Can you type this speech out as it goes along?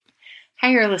Hi,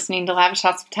 you're listening to Lavish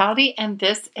Hospitality, and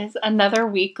this is another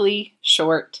weekly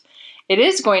short. It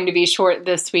is going to be short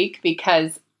this week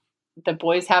because the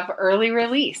boys have early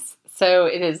release. So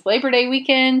it is Labor Day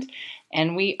weekend,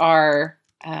 and we are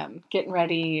getting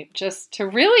ready just to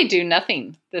really do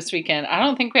nothing this weekend. I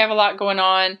don't think we have a lot going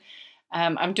on.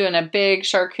 I'm doing a big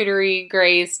charcuterie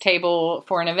graze table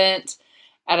for an event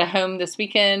at a home this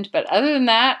weekend. But other than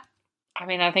that,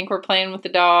 I think we're playing with the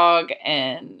dog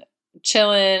and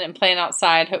chilling and playing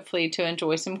outside, hopefully to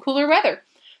enjoy some cooler weather.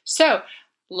 So,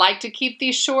 like to keep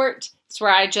these short. It's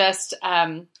where I just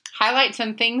highlight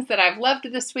some things that I've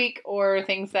loved this week or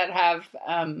things that have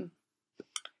kind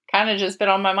of just been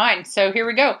on my mind. So here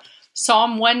we go.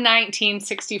 Psalm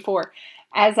 119:64.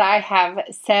 As I have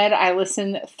said, I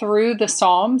listen through the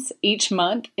Psalms each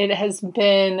month. It has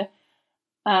been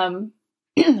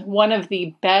one of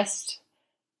the best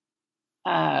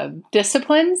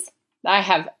disciplines I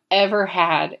have ever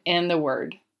had in the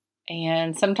Word.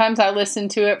 And sometimes I listen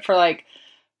to it for like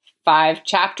 5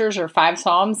 chapters or 5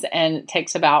 Psalms, and it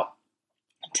takes about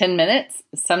 10 minutes.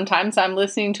 Sometimes I'm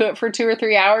listening to it for 2 or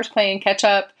 3 hours playing catch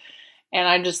up, and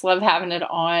I just love having it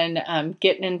on,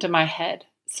 getting into my head.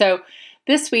 So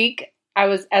this week,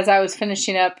 as I was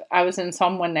finishing up, I was in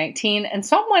Psalm 119, and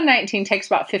Psalm 119 takes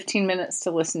about 15 minutes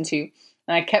to listen to,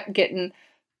 and I kept getting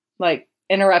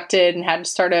interrupted and had to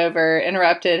start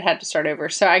over,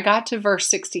 So I got to verse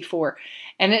 64,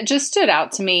 and it just stood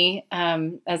out to me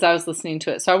as I was listening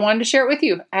to it. So I wanted to share it with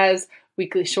you as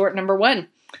weekly short number 1.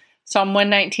 Psalm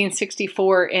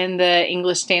 119:64 in the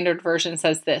English Standard Version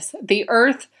says this: "The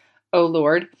earth, O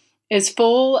Lord, is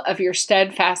full of your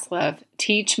steadfast love.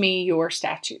 Teach me your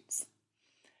statutes."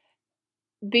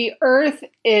 The earth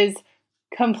is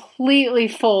completely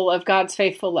full of God's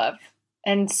faithful love.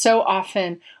 And so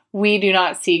often we do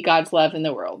not see God's love in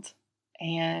the world.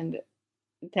 And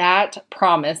that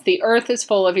promise, the earth is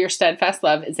full of your steadfast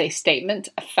love, is a statement,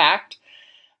 a fact.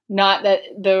 Not that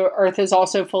the earth is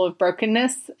also full of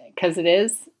brokenness, because it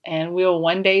is. And we will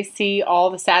one day see all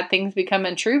the sad things become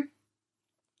untrue.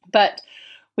 But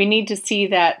we need to see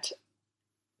that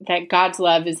God's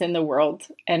love is in the world.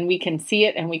 And we can see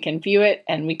it, and we can view it,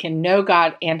 and we can know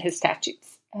God and His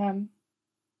statutes.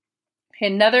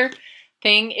 Another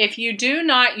thing, if you do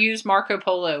not use Marco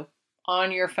Polo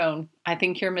on your phone, I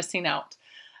think you're missing out.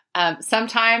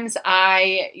 Sometimes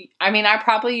I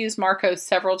probably use Marco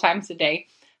several times a day.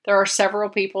 There are several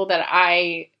people that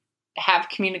I have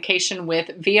communication with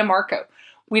via Marco.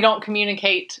 We don't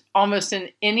communicate almost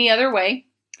in any other way,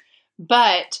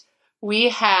 but we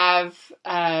have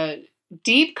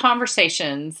deep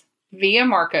conversations via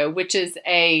Marco, which is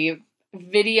a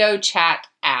video chat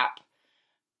app.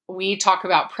 We talk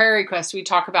about prayer requests. We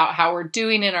talk about how we're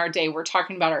doing in our day. We're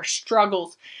talking about our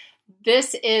struggles.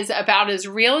 This is about as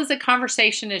real as a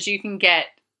conversation as you can get,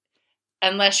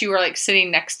 unless you are sitting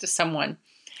next to someone.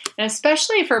 And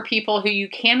especially for people who you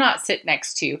cannot sit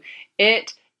next to,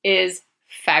 it is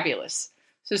fabulous.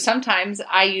 So sometimes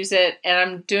I use it, and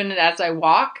I'm doing it as I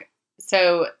walk.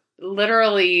 So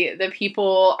literally the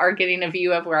people are getting a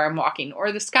view of where I'm walking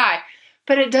or the sky.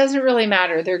 But it doesn't really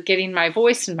matter. They're getting my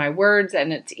voice and my words,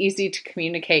 and it's easy to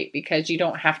communicate because you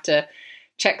don't have to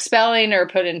check spelling or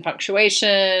put in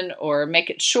punctuation or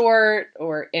make it short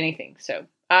or anything. So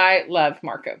I love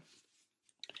Marco.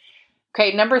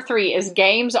 Okay, number 3 is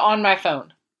games on my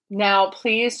phone. Now,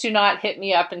 please do not hit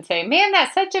me up and say, "Man,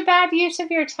 that's such a bad use of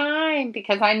your time,"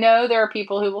 because I know there are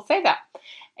people who will say that.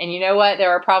 And you know what? There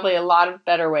are probably a lot of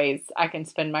better ways I can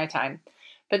spend my time.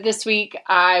 But this week,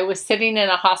 I was sitting in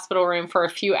a hospital room for a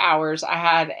few hours. I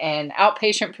had an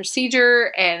outpatient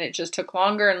procedure, and it just took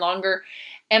longer and longer.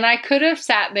 And I could have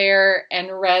sat there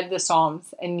and read the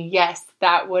Psalms. And yes,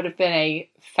 that would have been a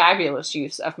fabulous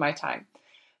use of my time.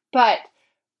 But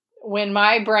when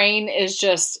my brain is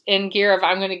just in gear of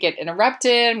I'm going to get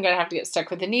interrupted, I'm going to have to get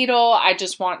stuck with a needle, I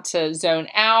just want to zone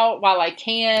out while I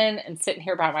can and sit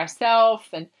here by myself.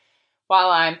 And while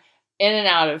I'm in and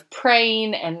out of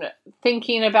praying and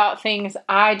thinking about things,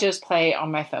 I just play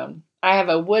on my phone. I have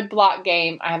a wood block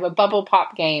game, I have a bubble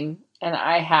pop game, and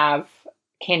I have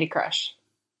Candy Crush.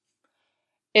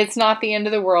 It's not the end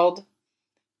of the world.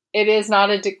 It is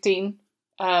not addicting.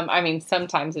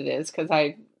 Sometimes it is,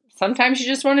 because sometimes you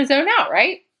just want to zone out,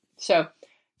 right? So,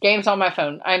 games on my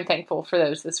phone. I'm thankful for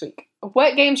those this week.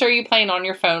 What games are you playing on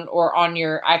your phone or on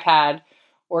your iPad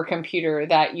or computer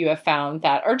that you have found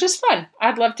that are just fun?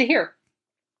 I'd love to hear.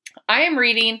 I am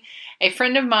reading a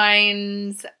friend of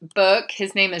mine's book.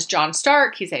 His name is John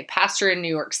Stark. He's a pastor in New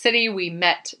York City. We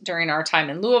met during our time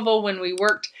in Louisville when we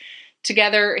worked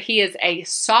together. He is a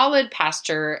solid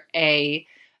pastor, a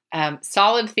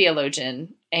solid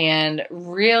theologian and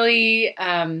really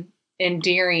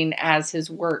endearing as his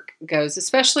work goes,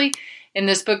 especially in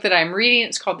this book that I'm reading.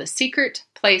 It's called The Secret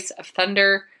Place of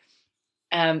Thunder.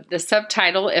 The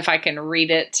subtitle, if I can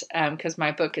read it, because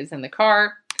my book is in the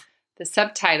car, the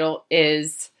subtitle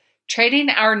is Trading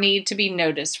Our Need to be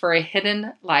Noticed for a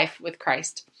Hidden Life with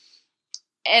Christ.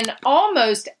 And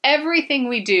almost everything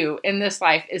we do in this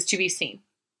life is to be seen.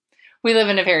 We live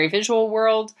in a very visual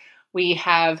world. We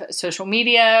have social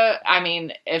media. I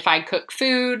mean, if I cook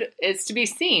food, it's to be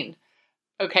seen.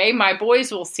 Okay, my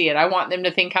boys will see it. I want them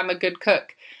to think I'm a good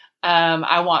cook.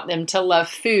 I want them to love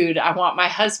food. I want my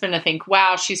husband to think,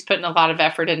 wow, she's putting a lot of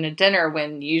effort into dinner,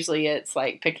 when usually it's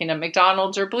like picking a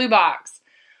McDonald's or Blue Box.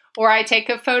 Or I take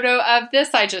a photo of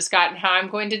this I just got and how I'm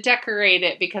going to decorate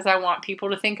it because I want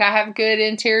people to think I have good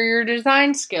interior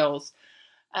design skills.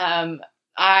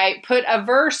 I put a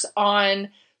verse on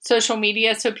social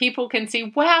media so people can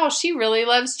see, wow, she really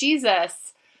loves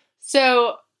Jesus.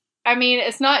 So, I mean,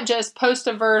 it's not just post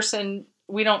a verse and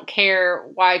we don't care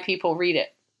why people read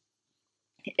it.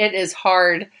 It is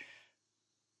hard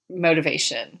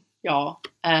motivation, y'all.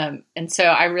 And so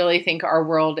I really think our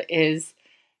world is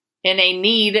in a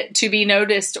need to be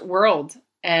noticed world.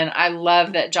 And I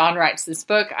love that John writes this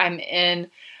book. I'm in,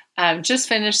 just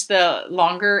finished the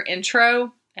longer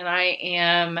intro, and I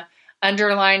am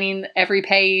underlining every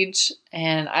page.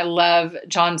 And I love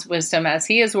John's wisdom as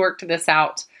he has worked this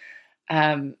out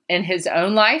in his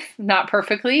own life. Not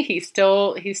perfectly. He's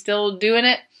still doing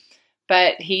it,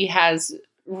 but he has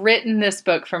written this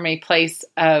book from a place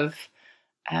of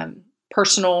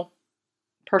personal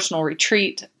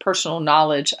retreat, personal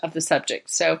knowledge of the subject.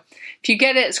 So if you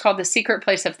get it, it's called The Secret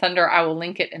Place of Thunder. I will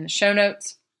link it in the show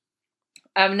notes.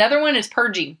 Another one is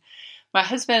purging. My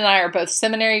husband and I are both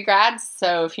seminary grads.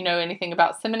 So if you know anything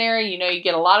about seminary, you know you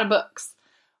get a lot of books.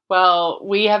 Well,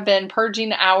 we have been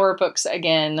purging our books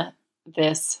again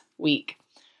this week.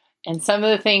 And some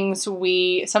of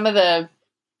the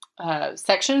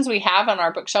sections we have on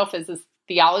our bookshelf is this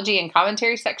theology and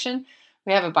commentary section.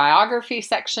 We have a biography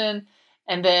section.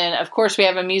 And then, of course, we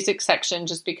have a music section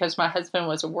just because my husband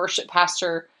was a worship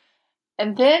pastor.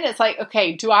 And then it's like,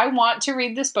 okay, do I want to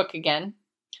read this book again?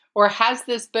 Or has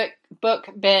this book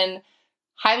been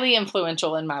highly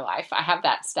influential in my life? I have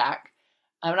that stack.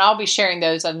 And I'll be sharing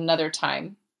those at another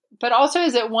time. But also,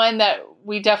 is it one that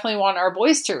we definitely want our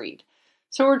boys to read?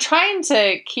 So we're trying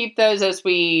to keep those as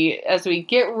we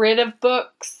get rid of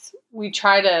books. We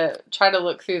try to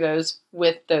look through those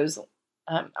with those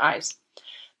eyes.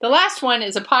 The last one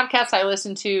is a podcast I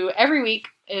listen to every week.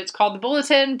 It's called The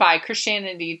Bulletin by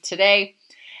Christianity Today.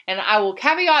 And I will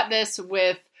caveat this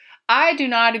with, I do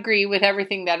not agree with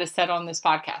everything that is said on this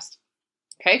podcast.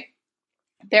 Okay?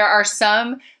 There are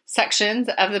some sections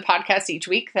of the podcast each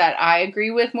week that I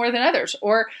agree with more than others.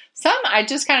 Or some I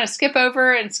just kind of skip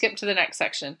over and skip to the next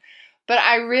section. But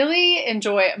I really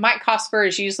enjoy it. Mike Cosper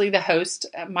is usually the host.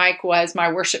 Mike was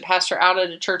my worship pastor out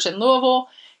at a church in Louisville.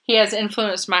 He has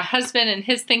influenced my husband and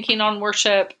his thinking on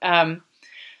worship.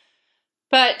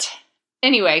 But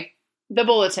anyway, The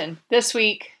Bulletin. This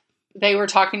week, they were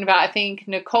talking about, I think,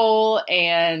 Nicole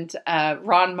and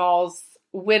Ron Maul's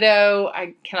widow.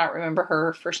 I cannot remember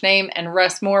her first name. And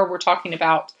Russ Moore were talking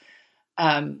about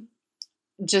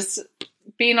just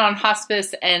being on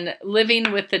hospice and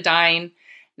living with the dying.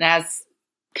 And as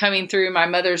coming through my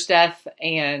mother's death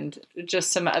and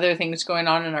just some other things going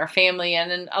on in our family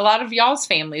and in a lot of y'all's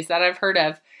families that I've heard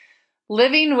of,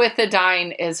 living with the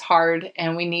dying is hard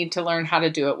and we need to learn how to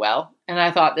do it well. And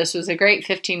I thought this was a great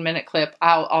 15-minute clip.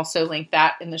 I'll also link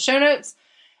that in the show notes.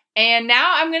 And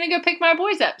now I'm going to go pick my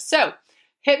boys up. So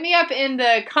hit me up in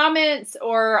the comments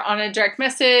or on a direct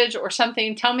message or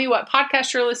something. Tell me what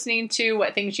podcast you're listening to,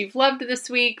 what things you've loved this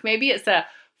week. Maybe it's a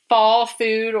fall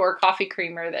food or coffee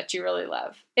creamer that you really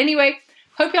love. Anyway,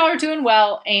 hope y'all are doing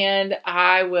well, and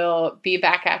I will be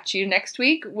back at you next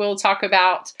week. We'll talk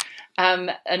about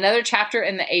another chapter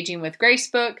in the Aging with Grace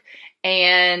book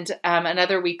and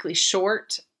another weekly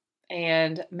short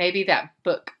and maybe that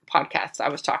book podcast I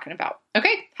was talking about.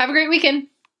 Okay, have a great weekend.